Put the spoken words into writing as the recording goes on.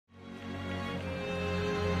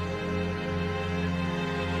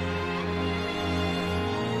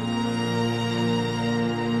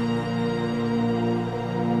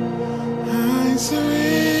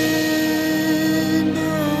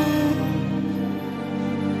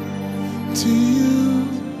to you.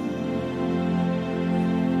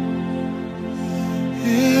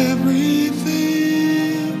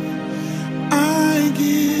 Everything I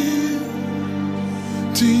give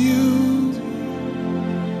to you,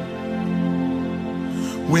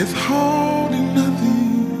 withholding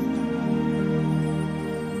nothing,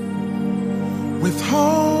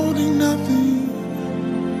 withholding nothing.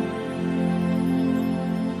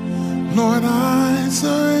 Lord, I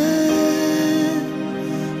surrender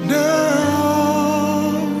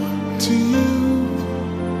all to you.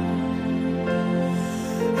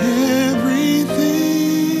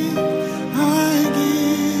 Everything I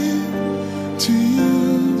give to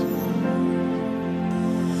you,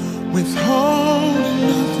 withholding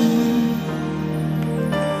nothing,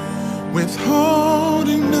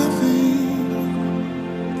 withholding nothing.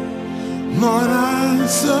 Lord, I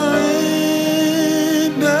surrender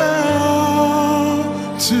all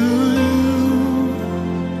to you.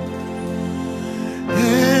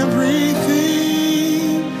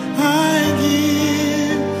 Everything I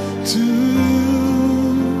give to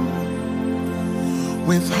you,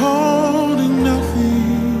 withholding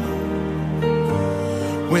nothing,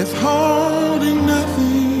 withholding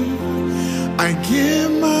nothing. I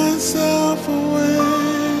give myself away.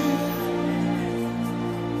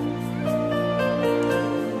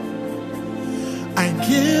 I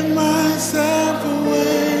give myself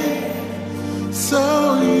away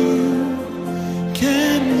so you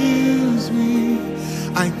can use me.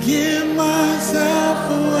 I give myself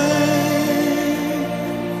away.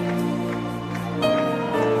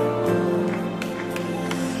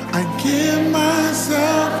 I give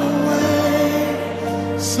myself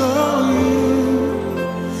away so you.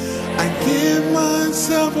 I give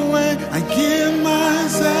myself away. I give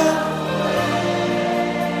myself.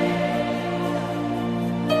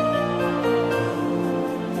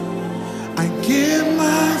 I give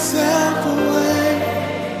myself away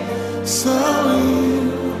so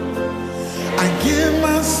you. I give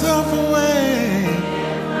myself away.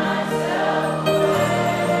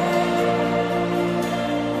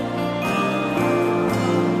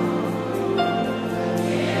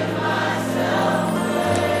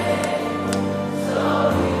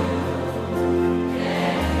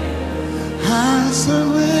 I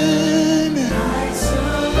surrender. I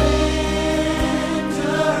surrender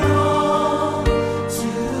all to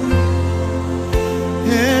you.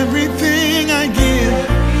 Everything I give.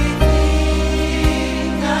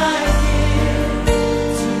 Everything I give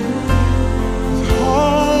to you.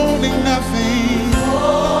 Withholding nothing.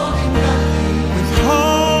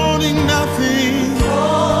 Withholding nothing.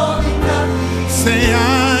 Withholding nothing. Say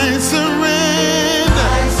I surrender.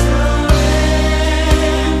 I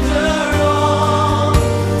surrender all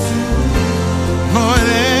to you. Lord,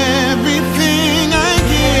 everything I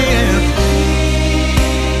give.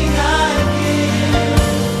 Everything I give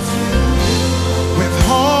to you.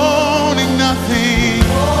 Withholding nothing.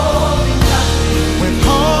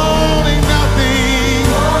 Withholding nothing.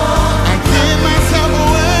 I give myself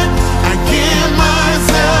away. I give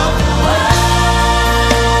myself away.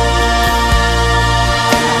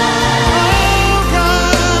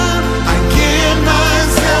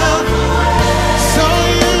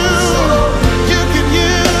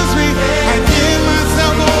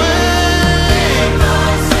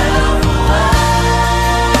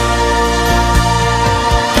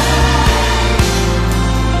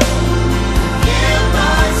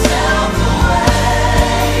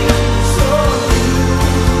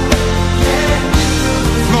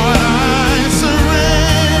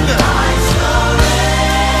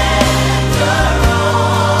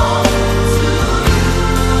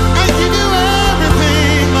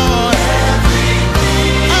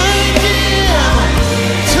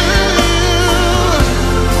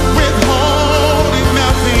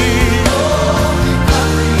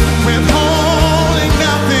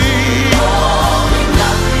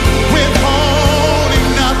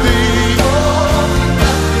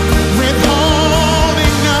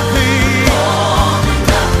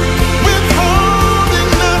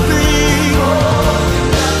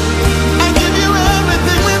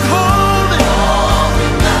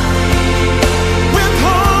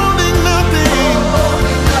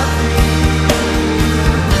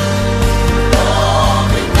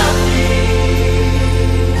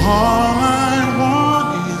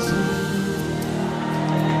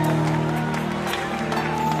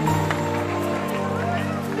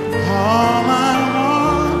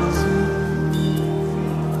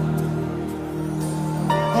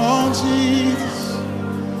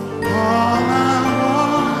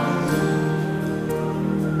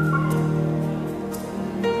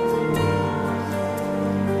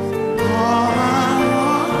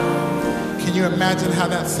 imagine how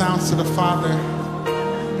that sounds to the Father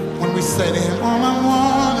when we say to him, all I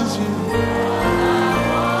want is you.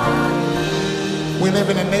 We live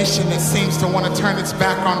in a nation that seems to want to turn its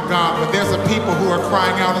back on God, but there's a people who are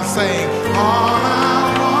crying out and saying, all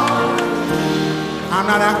I want. I'm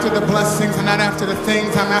not after the blessings, I'm not after the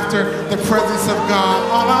things, I'm after the presence of God.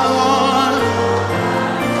 All I want.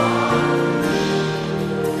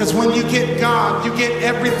 Because when you get God, you get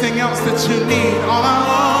everything else that you need. All I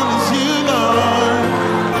want is you, Lord.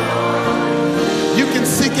 You can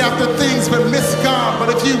seek after things but miss God, but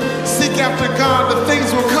if you seek after God, the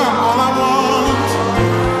things will come. All I want.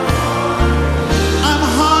 I'm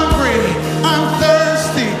hungry, I'm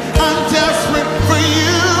thirsty, I'm desperate for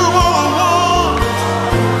you. All I want.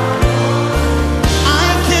 I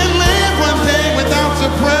can't live one day without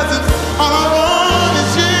your presence. All I want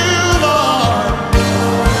is you, Lord.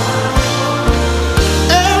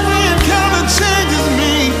 Every encounter changes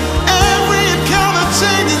me. Every encounter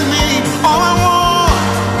changes me. All I want.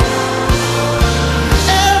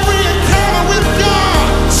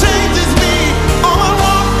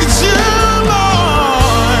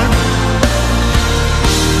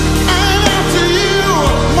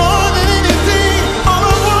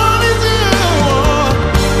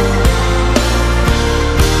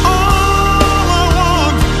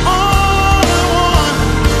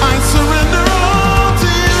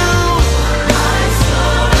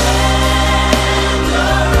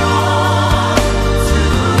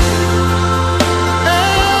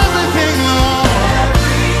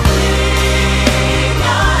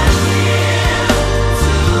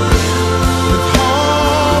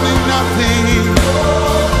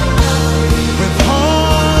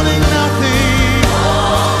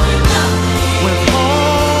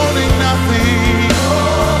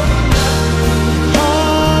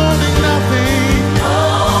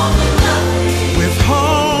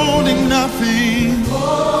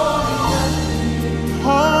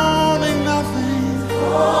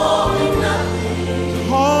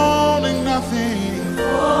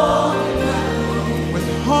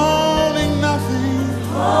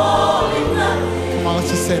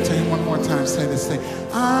 Say it to him one more time. Say this thing.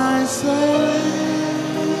 I surrender.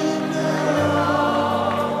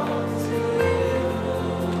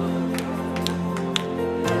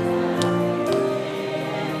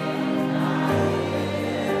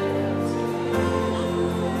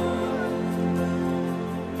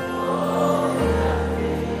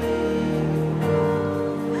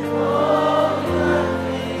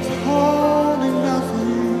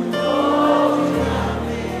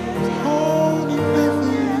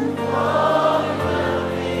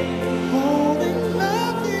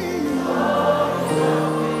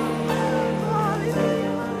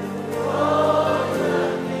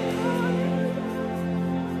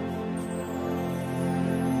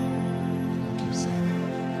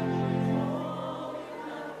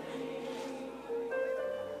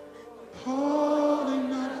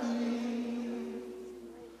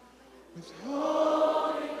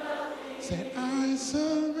 Say, I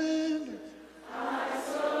surrender. I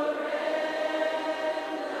surrender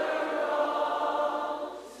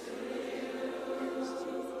all to you.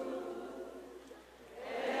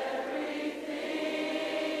 Everything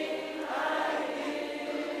I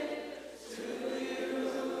give to you.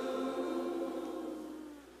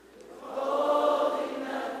 Holding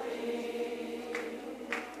nothing.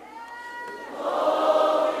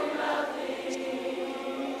 Holding nothing.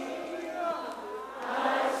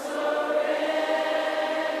 I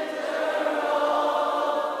surrender.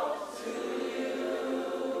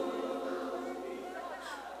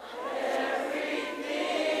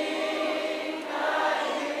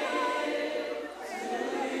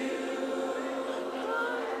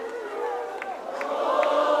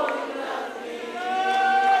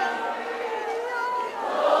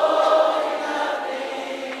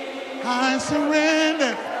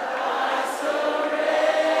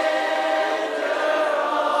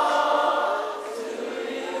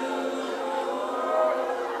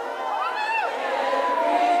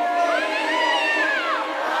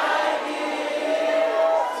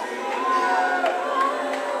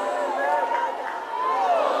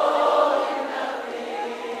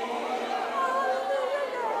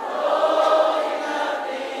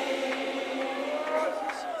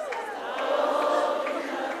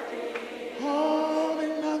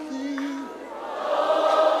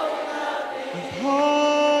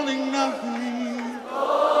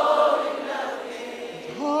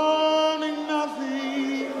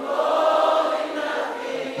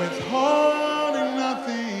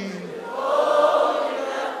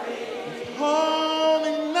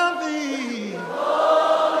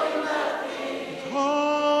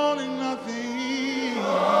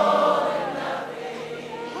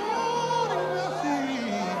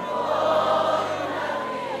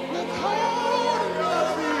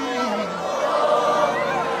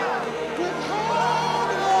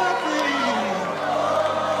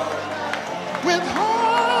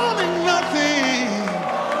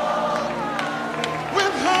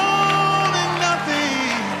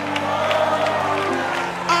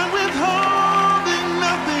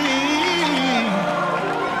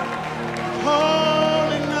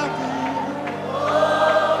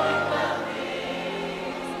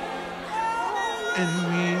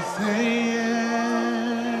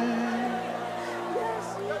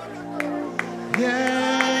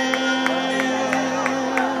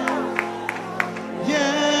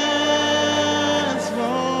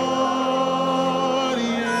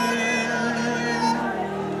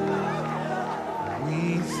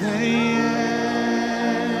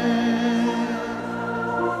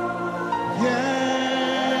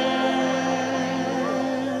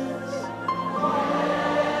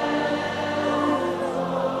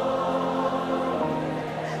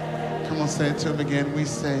 say it to him again. We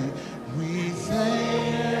say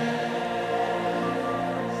yes.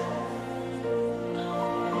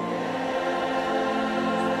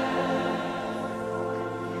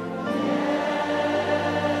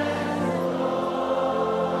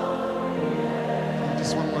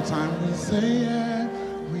 Just one more time. We say yes.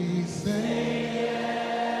 We say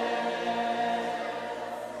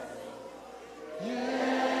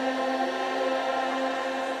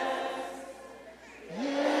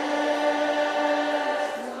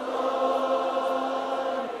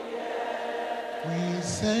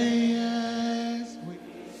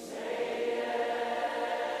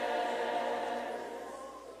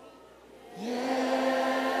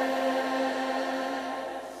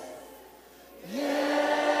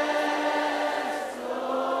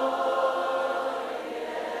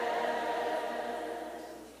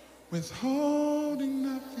withholding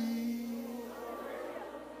nothing,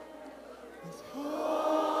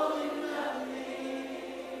 withholding nothing,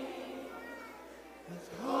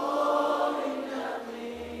 withholding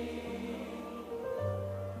nothing,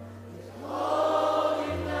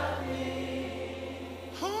 withholding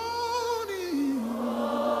nothing, holding,